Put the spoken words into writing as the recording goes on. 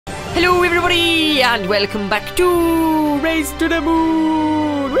Hello everybody and welcome back to Race to the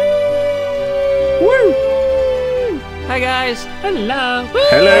Moon! Woo! Woo! Hi guys! Hello!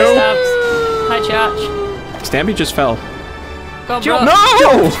 Hello! Hi Stamps! Hi Chache! Stampy just fell. Go on, Jump! bro.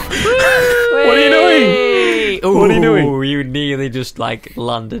 No! What are you doing? Ooh, What are you doing? You nearly just like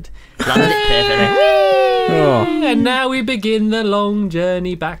landed it perfectly. Oh. And now we begin the long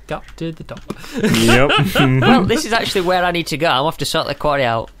journey back up to the top. Yep. Well, this is actually where I need to go. I'm off to sort the quarry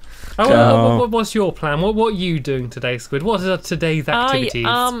out. What's your plan? What are you doing today, Squid? What are today's activities?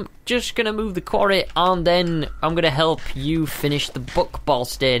 I am just going to move the quarry and then I'm going to help you finish the Buckball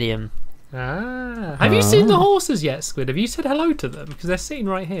Stadium. Have you seen the horses yet, Squid? Have you said hello to them? Because they're sitting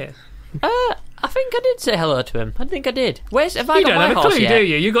right here. I think I did say hello to him. I think I did. Have I You got don't my have a horse clue, yet? do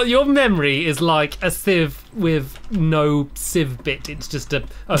you? Your memory is like a sieve with no sieve bit. It's just a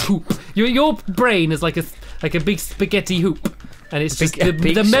hoop. Your brain is like a big spaghetti hoop, and it's just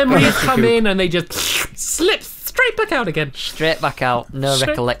the memory has come in and they just slip straight back out again. Straight back out. No Straight-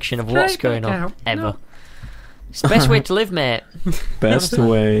 recollection of what's straight going back on out. ever. No. It's the best way to live, mate. Best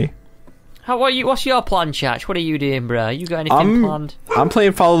way. What's your plan, Chache? What are you doing, bro? You got anything planned? I'm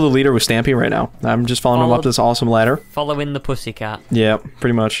playing Follow the Leader with Stampy right now. I'm just following him up this awesome ladder. Following the pussycat. Yeah,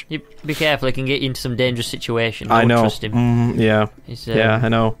 pretty much. You be careful, he can get you into some dangerous situations. I know. Trust him. Yeah. He's, Yeah, I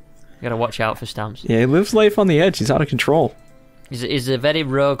know. You gotta watch out for Stamps. Yeah, he lives life on the edge. He's out of control. He's a very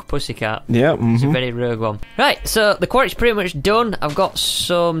rogue pussycat. Yeah. He's a very rogue one. Right, so the quarry's pretty much done. I've got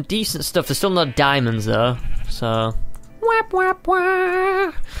some decent stuff. There's still no diamonds though, so. Wap wap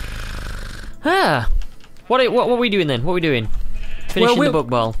wah. What are we doing then? What are we doing? Finishing the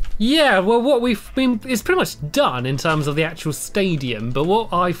Buckball. Yeah, well, what we've been is pretty much done in terms of the actual stadium. But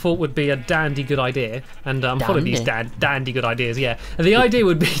what I thought would be a dandy good idea, and I'm following these dandy good ideas. Yeah, and the idea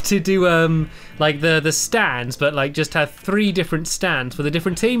would be to do like the stands, but like just have 3 different stands for the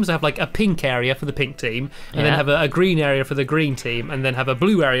different teams. So have like a pink area for the pink team, and then have a green area for the green team, and then have a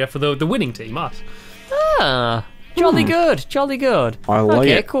blue area for the winning team. Us. Jolly good, jolly good. I like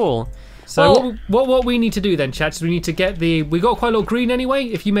it. Okay, cool. So what we need to do then, Chad, is we need to get we got quite a lot of green anyway.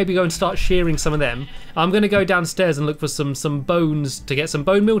 If you maybe go and start shearing some of them, I'm going to go downstairs and look for some bones to get some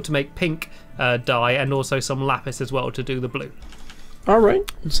bone meal to make pink dye, and also some lapis as well to do the blue. All right.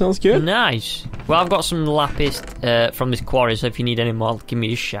 Sounds good. Nice. Well, I've got some lapis from this quarry, so if you need any more, give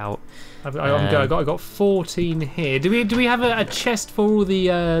me a shout. I got 14 here. Do we have a chest for all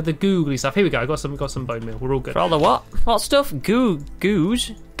the googly stuff? Here we go. I got some bone meal. We're all good. For all the what? What stuff?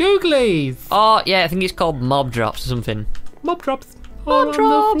 Goos? Googlies. Oh yeah, I think it's called mob drops or something. Mob drops. Mob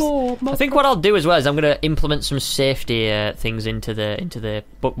drops. I think what I'll I'll do as well is I'm going to implement some safety things into the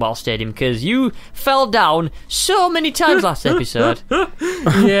Buckball Stadium, because you fell down so many times last episode.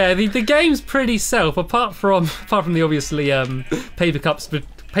 Yeah, the game's pretty safe apart from the obviously paper cups, but.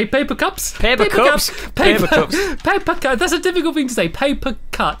 Paper cups? Paper cups. Paper cups. That's a difficult thing to say. Paper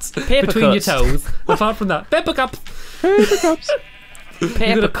cuts Paper between cuts. your toes. Apart from that, paper cups. Paper cups.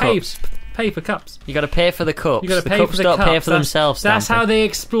 Paper cups. Paper cups. You got to pay for the cups. You got to pay the cups for the don't cups. pay for themselves. That's Stanford. how they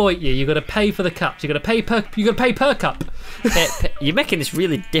exploit you. You got to pay for the cups. You got to pay per cup. You're making this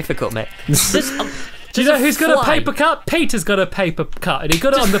really difficult, mate. Do you know who's got a paper cup? Peter's got a paper cut, and he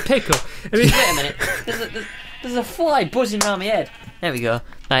got it on the pickle. Wait a minute. There's a fly buzzing around my head. There we go.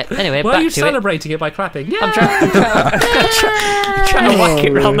 Right, anyway, Why back are you to celebrating it by clapping? Yeah. I'm trying to whack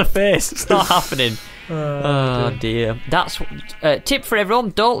it round the face. It's not happening. Oh dear. That's tip for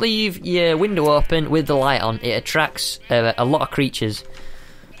everyone. Don't leave your window open with the light on. It attracts a lot of creatures,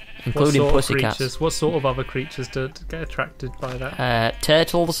 including pussycats. What sort of other creatures to get attracted by that?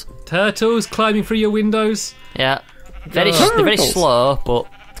 Turtles. Turtles climbing through your windows. Yeah. They're very slow, but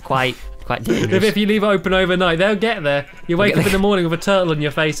quite dangerous. If you leave it open overnight, they'll get there. You wake up in the morning with a turtle on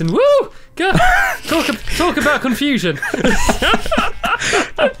your face, and woo! Go, talk about confusion. I'm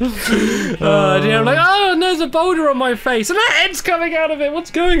like, oh, and there's a boulder on my face, and a head's coming out of it.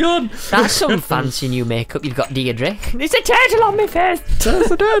 What's going on? That's some fancy new makeup you've got, Deirdre. There's a turtle on my face. That's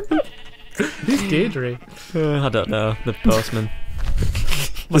the dead. Who's Deirdre? I don't know. The postman.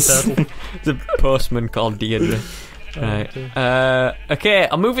 My turtle. The postman called Deirdre. Right. Okay,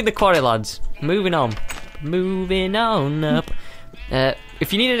 I'm moving the quarry, lads. Moving on up.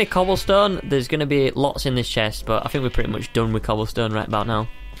 If you need any cobblestone, there's going to be lots in this chest, but I think we're pretty much done with cobblestone right about now.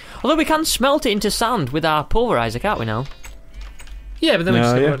 Although we can smelt it into sand with our pulverizer, can't we now? Yeah, but then we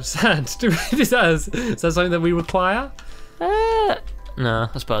just get a lot of sand. Is that something that we require? No,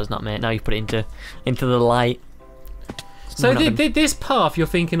 I suppose not, mate. Now you put it into the light. So this path you're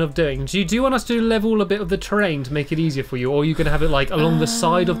thinking of doing, do you want us to level a bit of the terrain to make it easier for you, or are you going to have it like along the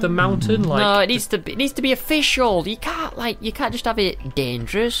side of the mountain? Like, no, it needs to be official. You can't just have it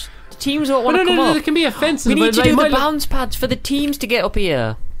dangerous. The teams don't want to come up. No, there can be a fence. We need to do the bounce pads for the teams to get up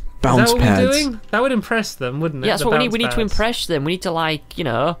here. Bounce pads. pads. We're doing? That would impress them, wouldn't it? Yeah, that's what we need to impress them. We need to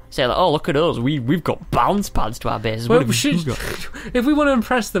say like, oh, look at us. We've got bounce pads to our bases. Well, if we want to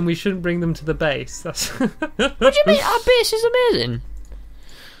impress them, we shouldn't bring them to the base. That's What do you mean? Our base is amazing.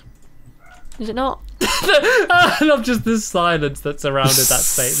 Is it not? I love just the silence that surrounded that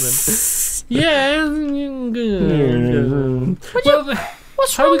statement. Yeah.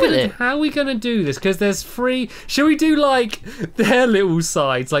 What's wrong with it? How are we going to do this? Because there's Shall we do like their little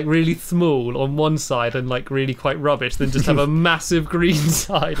sides, like really small on one side and like really quite rubbish, then just have a massive green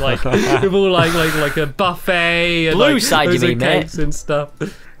side, like with all like a buffet and blue like side, you mean, cakes mate? And stuff.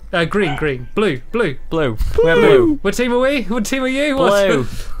 Green, blue. We're blue. What team are we? What team are you? Blue.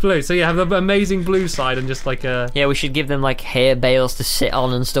 Blue. So you have the amazing blue side and just like a... Yeah, we should give them like hay bales to sit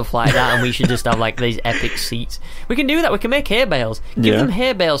on and stuff like that, and we should just have like these epic seats. We can do that. We can make hay bales. Give them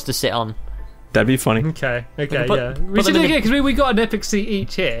hay bales to sit on. That'd be funny. Okay, yeah. We should do it because we got an epic seat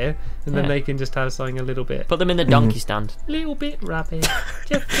each here, and then they can just have something a little bit... Put them in the donkey stand. Little bit rubbish.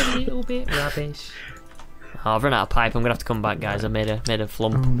 Just a little bit rubbish. Oh, I've run out of pipe. I'm gonna have to come back, guys. I made a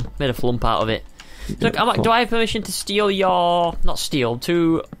flump out of it. Look, do I have permission to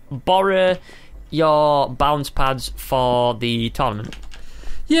to borrow your bounce pads for the tournament?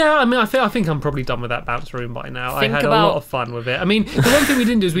 Yeah, I mean, I think I'm probably done with that bounce room by now. I had a lot of fun with it. I mean, the one thing we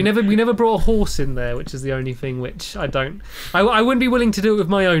didn't do is we never brought a horse in there, which is the only thing which I wouldn't be willing to do it with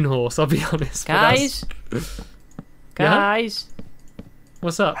my own horse. I'll be honest. Guys,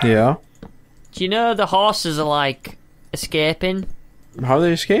 what's up? Yeah. Do you know the horses are like escaping? How are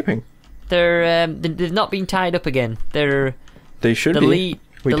they escaping? They've not been tied up again. They should be.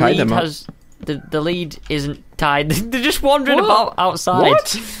 We tied them up. The lead isn't tied. They're just wandering about outside.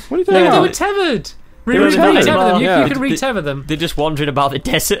 What are you talking about? They were tethered. You can re-tether them. They're just wandering about the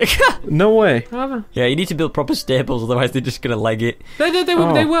desert. No way. Yeah, you need to build proper stables, otherwise they're just gonna leg it.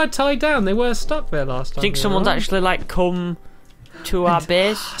 They were tied down. They were stuck there last time. I think someone's actually like come to our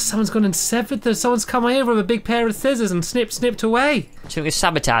base. Someone's gone and severed them. Someone's come over with a big pair of scissors and snipped away. I think they're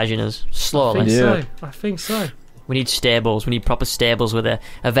sabotaging us slowly. I think so. We need stables. We need proper stables with a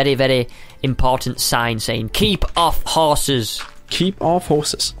very, very important sign saying "Keep off horses." Keep off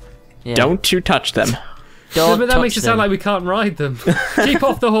horses. Yeah. Don't you touch them. But that makes it sound like we can't ride them. Keep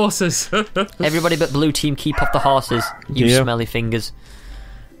off the horses. Everybody but blue team, keep off the horses. You smelly fingers.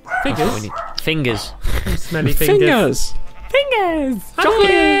 Fingers. Smelly fingers.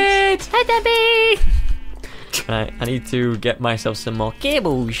 Chocolate! Hi, Debbie! Right, I need to get myself some more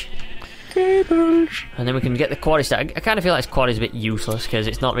cables. And then we can get the quarry started. I kind of feel like this quarry is a bit useless because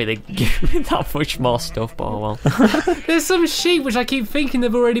it's not really giving me that much more stuff, but oh well. There's some sheep which I keep thinking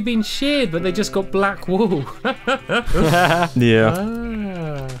they've already been sheared, but they just got black wool.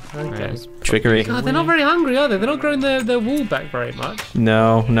 Yeah. Okay. Trickery. God, they're not very hungry, are they? They're not growing their wool back very much.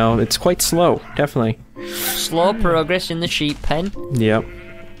 No, it's quite slow, definitely. Slow progress in the sheep pen. Yep. Do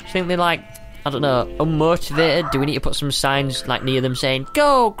you think they're like, I don't know, unmotivated? Do we need to put some signs like near them saying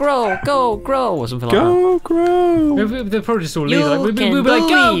 "Go, grow, or something like that? Go, grow. They'll probably just all leave. Like, we'll be like,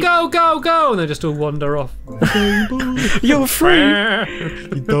 go, and they just all wander off. You're free.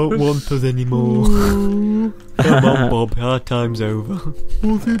 You don't want us anymore. Come on, Bob. Our time's over.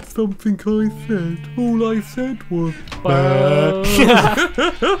 Was it something I said? All I said was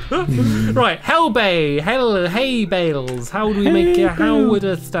right, hay bales. How do we make it? How would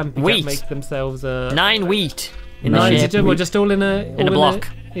a stampy cat make themselves 9 wheat in the shape? We're just all in a block.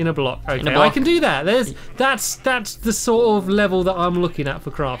 In a block. Okay, I can do that. That's the sort of level that I'm looking at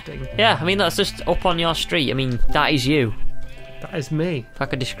for crafting. Yeah, I mean that's just up on your street. I mean that is you. That is me. If I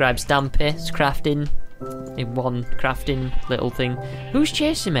could describe Stampy's crafting in one crafting little thing. Who's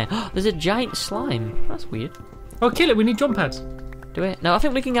chasing me? There's a giant slime. That's weird. Oh, kill it. We need jump pads. Do it? No, I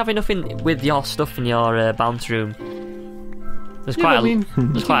think we can have enough with your stuff in your bounce room. There's quite a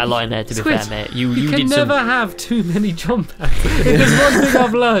lot in there, to be fair, mate. You can never have too many jump pads. If there's one thing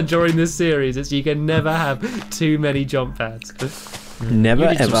I've learned during this series, it's you can never have too many jump pads. Never you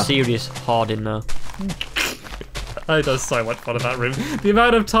did ever. Some serious hoarding though. I had so much fun in that room. The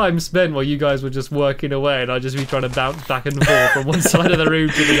amount of time spent while you guys were just working away and I'd just be trying to bounce back and forth from one side of the room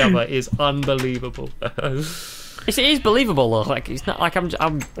to the other is unbelievable. It is believable though. Like it's not like I'm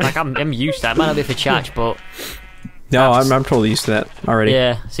used to that. It might not be for Chache, but no, I'm totally used to that already.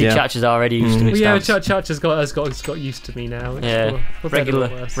 Yeah, see, Chache is already used to me. Yeah, Chache has got used to me now. Yeah,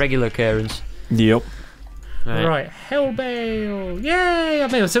 regular occurrence. Yep. Right, Hellbale! Yay! I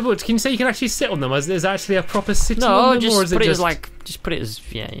mean, so what, can you say you can actually sit on them? Is there actually a proper sitting on them? just or is put it it just as like, just put it as,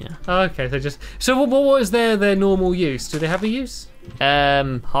 yeah. Oh, okay, so what is their normal use? Do they have a use?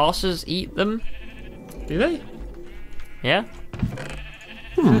 Horses eat them. Do they? Yeah.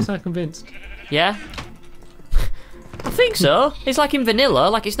 I'm not convinced. Yeah. I think so. It's like in vanilla,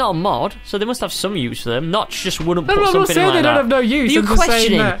 like it's not a mod, so they must have some use for them. Notch just wouldn't put I'm not something saying like they that. don't have no use. Are you I'm just saying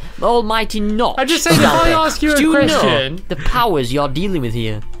questioning that. Almighty Notch? I'm just saying if I ask you a Do you question, know the powers you're dealing with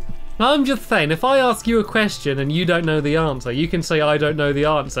here? I'm just saying if I ask you a question and you don't know the answer, you can say I don't know the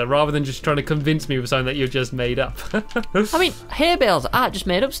answer rather than just trying to convince me with something that you've just made up. I mean, hay bales aren't just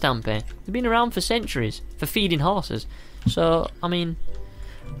made up, Stampy. They've been around for centuries for feeding horses. So, I mean,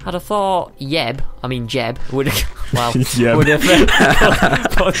 I'd have thought Jeb would have, would have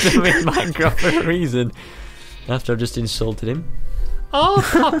put them in Minecraft for a reason. After I've just insulted him. Our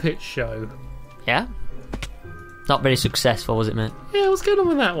puppet show. Yeah. Not very successful, was it, mate? Yeah, what's going on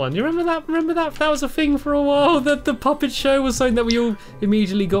with that one? You remember that? That was a thing for a while. That the puppet show was something that we all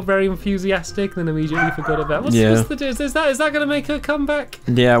immediately got very enthusiastic, then immediately forgot about. What's the deal? Is that going to make a comeback?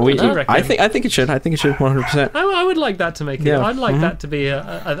 Yeah, I think it should. I think it should 100%. I would like that to make it. Yeah. I'd like that to be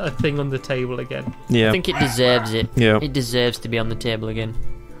a thing on the table again. Yeah. I think it deserves it. Yeah. It deserves to be on the table again.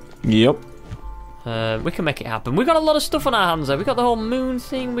 Yep. We can make it happen. We got a lot of stuff on our hands though. We got the whole moon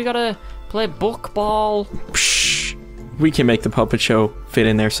thing. We gotta play book ball. Psh, we can make the puppet show fit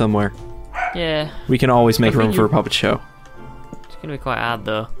in there somewhere. Yeah. We can always make room for a puppet show. It's gonna be quite hard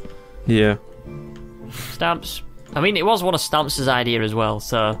though. Yeah. Stamps. I mean, it was one of Stamps' idea as well.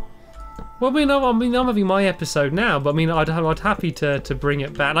 So. Well, I'm having my episode now, but I mean, I'd happy to bring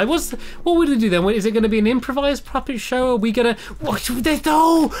it back. Like, what would we do then? Is it going to be an improvised puppet show? Are we going to watch this?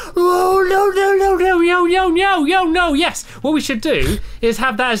 No! Yes, what we should do is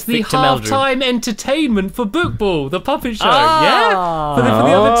have that as the halftime entertainment for Book Ball, the puppet show. Yeah, for the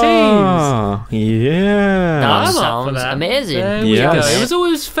other teams. Yeah. That sounds amazing. There we go. It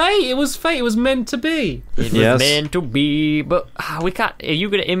was fate. It was fate. It was meant to be. It was meant to be, but we can't. Are you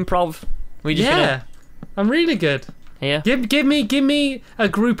going to improv? I'm really good. Yeah. Give me a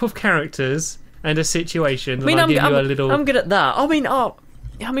group of characters and a situation. I'm good at that. I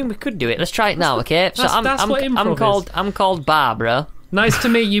mean, we could do it. Let's try it now, okay? So I'm called Barbara. Nice to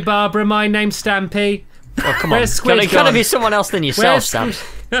meet you, Barbara. My name's Stampy. Oh, come on. It's gotta be someone else than yourself, Stamps.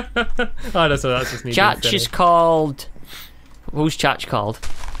 Oh, that's just me. Chache is called. Who's Chache called?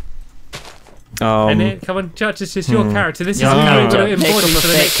 Come on, Judge, it's just your character. This is a character we're going to embody for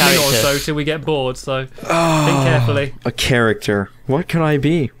the next minute or so till we get bored, so think carefully. A character. What could I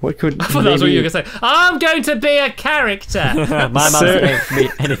be? What could I thought that was what you were going to say. I'm going to be a character. My man's going to be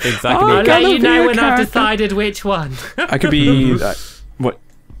anything, so I can be I'll let you know when I've decided which one. I could be...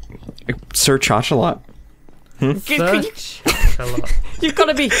 Sir Chache-a-lot. You've got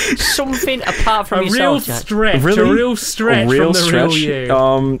to be something apart from yourself, A real stretch from the real you.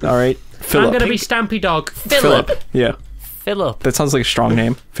 All right. Philip. I'm going to be Stampy Dog. Philip. Yeah. Philip. That sounds like a strong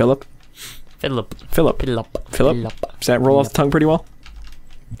name. Philip. Philip. Does that roll off the tongue pretty well?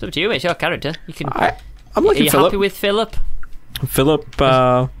 It's up to you. It's your character. You can. I'm looking. Are you happy with Philip? Philip.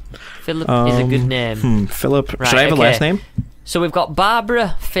 Philip is a good name. Philip. Right, should I have a last name? So we've got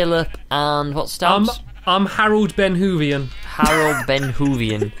Barbara, Philip, and what Stamps? I'm Harold Ben Hoovian. Harold Ben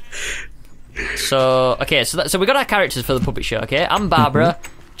Hoovian. So okay, so we got our characters for the puppet show. Okay, I'm Barbara.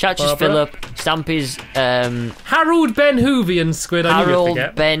 Chache's Philip, Stampy's Harold Ben Hoovian, Squid. Harold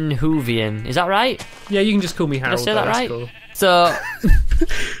Ben Hoovian. Is that right? Yeah, you can just call me Harold. Did I say that right? Cool. So,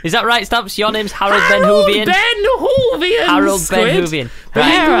 is that right, Stamps? Your name's Harold Ben Hoovian. Harold Ben Hoovian. But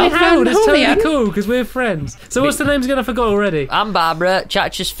you call me Harold. It's totally cool because we're friends. So what's the names again? I forgot already. I'm Barbara.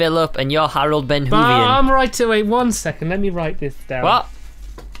 Chache's Philip, and you're Harold Ben Hoovian. I'm right. Wait 1 second. Let me write this down. What?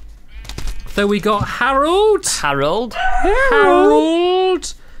 So we got Harold.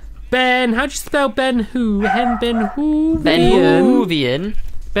 Harold. Ben, how'd you spell Ben Hoovian? Ben Hoovian.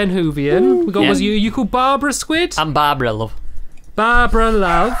 Ben Hoovian. We got was you called Barbara Squid? I'm Barbara, love. Barbara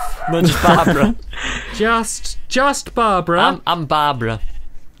Love. Not just Barbara. just Barbara. I'm Barbara.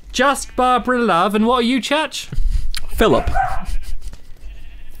 Just Barbara Love. And what are you, Chach? Philip.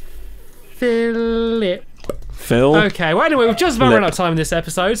 Phil. Okay, well anyway, we've just about run out of time in this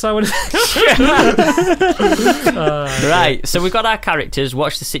episode, so I want to... Right, so we've got our characters,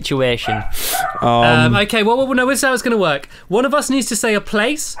 watch the situation. Okay, well, no, this is how it's going to work. One of us needs to say a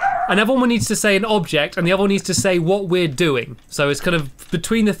place, and the other one needs to say an object, and the other one needs to say what we're doing. So it's kind of,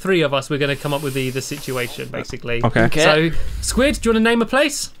 between the three of us, we're going to come up with the situation, basically. Okay. So, Squid, do you want to name a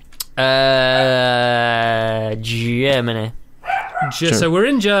place? Germany. So we're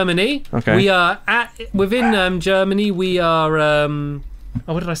in Germany. Okay. We are within Germany. We are. Oh,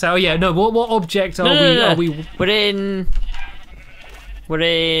 what did I say? Oh yeah, no. What object are we? Are we? We're in.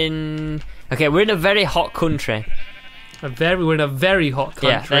 Okay, we're in a very hot country. We're in a very hot country.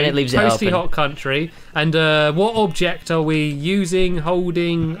 Yeah, then it leaves it Toasty open. hot country. And what object are we using,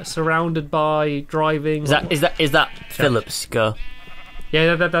 holding, surrounded by, driving? Is that Philip's go?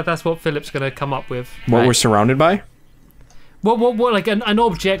 Yeah, that's what Philip's going to come up with. What we're surrounded by? What like an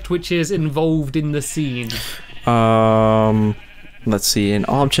object which is involved in the scene. Let's see, an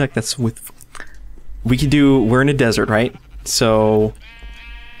object that's with. We're in a desert, right? So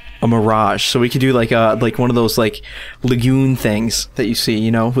a mirage. So we could do like one of those like lagoon things that you see,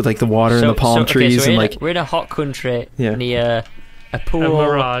 with like the water and the palm trees and like. We're in a hot country Yeah. near a pool. A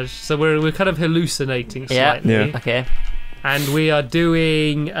mirage. So we're kind of hallucinating slightly. Yeah. Okay. And we are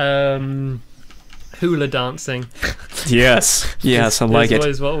doing hula dancing. Yes, I like This it.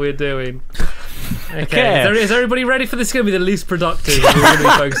 is what we're doing. Okay. Is everybody ready for this? It's going to be the least productive. We're going to be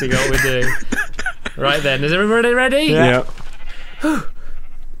focusing on what we're doing. Right then, is everybody ready? Yeah.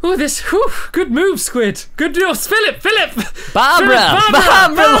 Oh, good move, Squid. Good news, Philip. Barbara. Look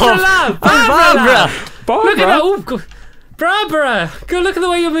at that. Oh, Barbara, go look at the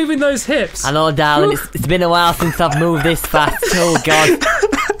way you're moving those hips. I know, darling. It's been a while since I've moved this fast. Oh God.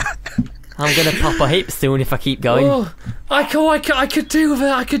 I'm gonna pop a hip soon if I keep going. Oh, I could do with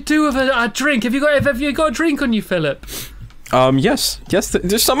a drink. Have you got a drink on you, Philip? Yes.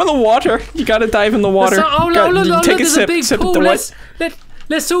 There's some in the water. You gotta dive in the water. Take a there's sip. a big pool.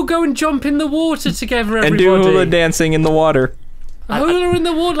 Let's all go and jump in the water together, everybody. And do hula dancing in the water. Hula in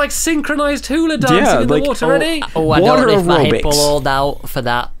the water, like synchronized hula dancing in the water. Ready? I don't know if my hip will hold out for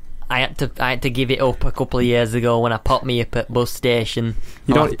that. I had to give it up a couple of years ago when I popped me up at bus station.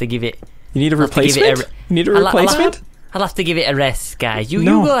 I'll have to give it. You need a replacement? You need a replacement? I'll have to give it a rest, guys. You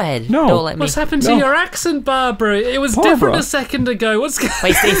go ahead. No. Don't let me. What's happened to your accent, Barbara? It was different a second ago. What's going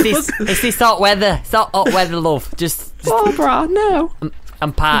on? It's this hot weather. It's hot weather, love. Just Barbara, no.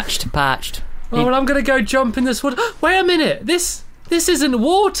 I'm parched. Oh, well, I'm going to go jump in this water. Wait a minute. This isn't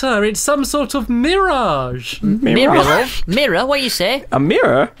water. It's some sort of mirage. Mirror, love. Mirror, what you say? A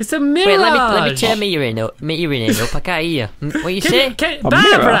mirror? It's a mirage. Wait, let me turn my hearing up. I can't hear. What you say?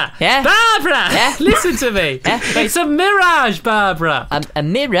 Barbara! Yeah? Barbara! Yeah? Listen to me. Yeah? It's a mirage, Barbara. A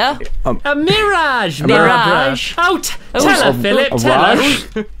mirror? A mirage, Barbara. Mirage? Oh, tell her, Philip. Tell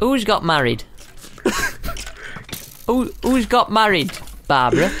her. Who's got married? Who's got married?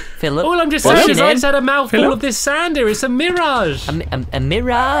 Barbara, Philip. All I'm just saying is I just had a mouthful of this sand here. It's a mirage. A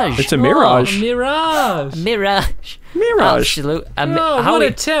mirage. It's a mirage. Oh, a mirage. Mirage. Absolute. How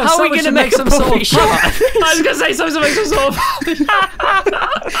are we going to make some sort of shot? I was going to say something to make some sort of.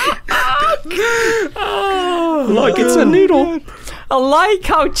 Look, it's a noodle. I like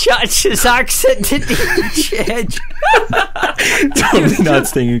how Chache's accent didn't change. Totally not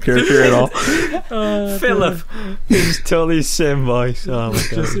stinging character at all. Philip. It's totally the same voice. Oh my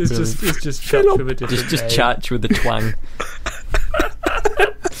God. It's just Chache with a different Just Chache with the twang.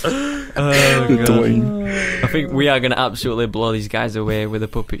 I think we are going to absolutely blow these guys away with a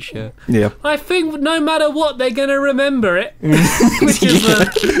puppet show. Yeah. I think no matter what, they're going to remember it. Which is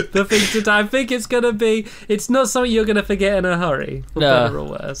the thing to do. I think it's not something you're going to forget in a hurry. For better or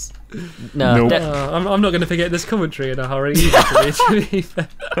worse. No. Nope. I'm not going to forget this commentary in a hurry either, to be fair.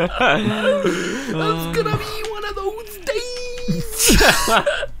 That's going to be one of those days.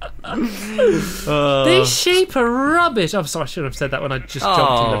 These sheep are rubbish. I'm sorry, I shouldn't have said that when I just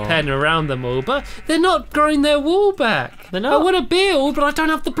jumped in the pen around them all, but they're not growing their wool back. They're not. I want to build, but I don't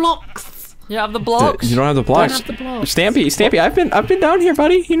have the blocks. You have the blocks? You don't have the blocks. Stampy, I've been down here,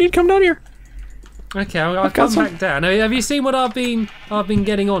 buddy. You need to come down here. Okay, I'll come back down. Have you seen what I've been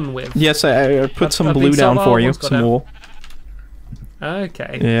getting on with? Yes, I put some blue down for you. Some wool.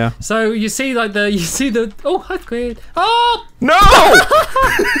 Okay. Yeah. So you see the oh, I quit. Oh no!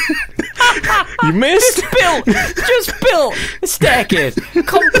 You missed. Just built a staircase.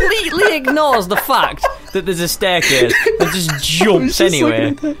 Completely ignores the fact that there's a staircase and just jumps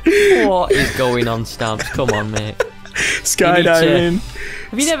anyway. What is going on, Stamps? Come on, mate. Skydiving.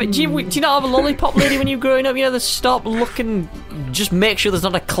 Have you never? Do you not have a lollipop lady when you were growing up? You know, stop looking. Just make sure there's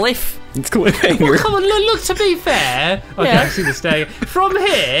not a cliff. It's cliffhanger. Well, come on, look. To be fair, okay, Yeah. I see the stair. From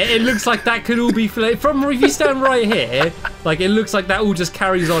here, it looks like that could all be. From if you stand right here, like it looks like that all just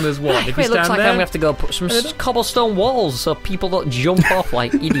carries on as one. If you It looks stand like there, I'm gonna have to go put some cobblestone walls so people don't jump off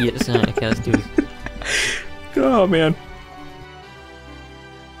like idiots. Okay, let's do this. Oh man.